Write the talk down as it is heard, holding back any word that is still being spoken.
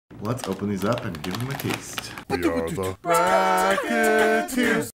Let's open these up and give them a taste. We are the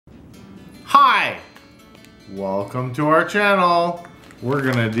Bracketteers. Hi! Welcome to our channel. We're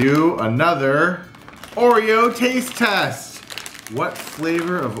gonna do another Oreo taste test. What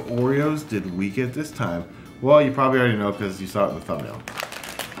flavor of Oreos did we get this time? Well, you probably already know because you saw it in the thumbnail.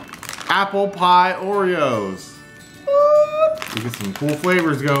 Apple pie Oreos. We get some cool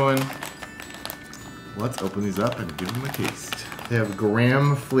flavors going. Let's open these up and give them a taste. They have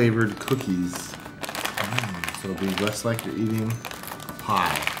graham flavored cookies. So it'll be less like you're eating a pie.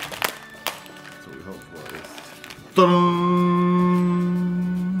 That's what we hope for at least. Ta-da!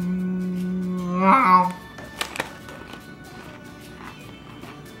 Wow.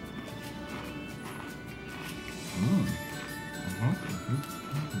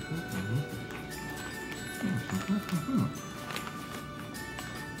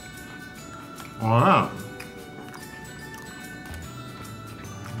 Alright.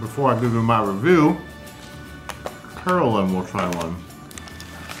 Before I give you my review, Carolyn will try one.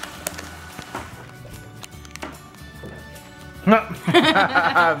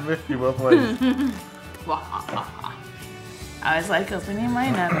 I missed you both ways. I was like opening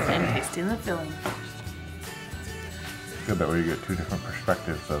mine up and tasting the filling. Good that way you get two different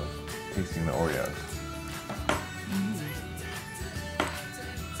perspectives of tasting the Oreos.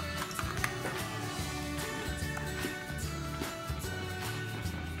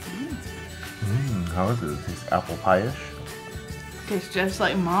 How is it? It tastes apple pie-ish? Tastes just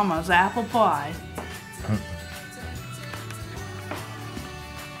like Mama's apple pie.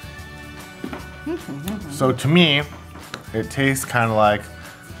 So to me, it tastes kind of like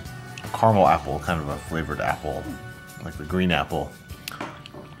a caramel apple, kind of a flavored apple, like the green apple.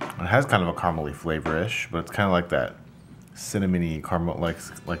 It has kind of a caramely flavor-ish, but it's kind of like that cinnamony caramel,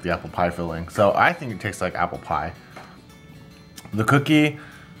 like the apple pie filling. So I think it tastes like apple pie. The cookie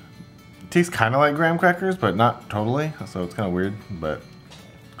tastes kind of like graham crackers, but not totally, so it's kind of weird, but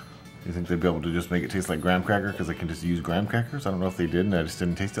you think they'd be able to just make it taste like graham cracker because they can just use graham crackers? I don't know if they did and I just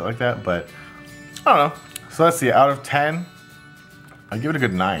didn't taste it like that, but I don't know. So let's see, out of 10, I'd give it a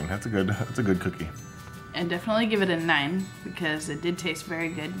good 9. That's a good cookie. I'd definitely give it a 9 because it did taste very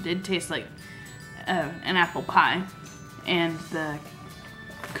good. It did taste like an apple pie, and the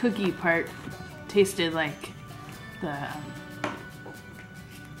cookie part tasted like the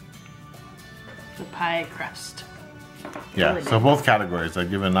pie crust. Yeah, Really so did. both categories. I'd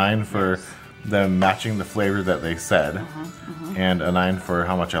give a 9 for them matching the flavor that they said, and a 9 for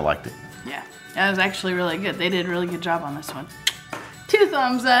how much I liked it. Yeah, that was actually really good. They did a really good job on this one. 2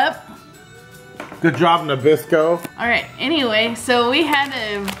 thumbs up. Good job, Nabisco. All right, anyway, so we had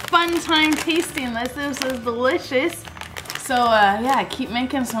a fun time tasting this. This was delicious. So, yeah, keep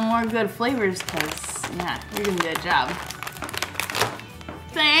making some more good flavors because, yeah, you're doing a good job.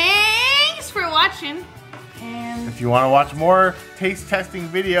 Thanks for watching. And If you want to watch more taste testing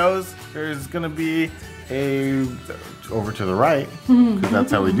videos, there's going to be a, over to the right, because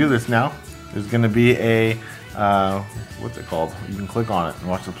that's how we do this now, there's going to be a, what's it called? You can click on it and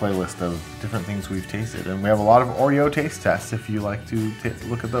watch the playlist of different things we've tasted. And we have a lot of Oreo taste tests if you like to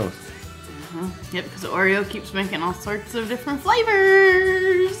look at those. yep, because Oreo keeps making all sorts of different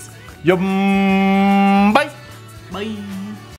flavors. Yum! Bye! Bye.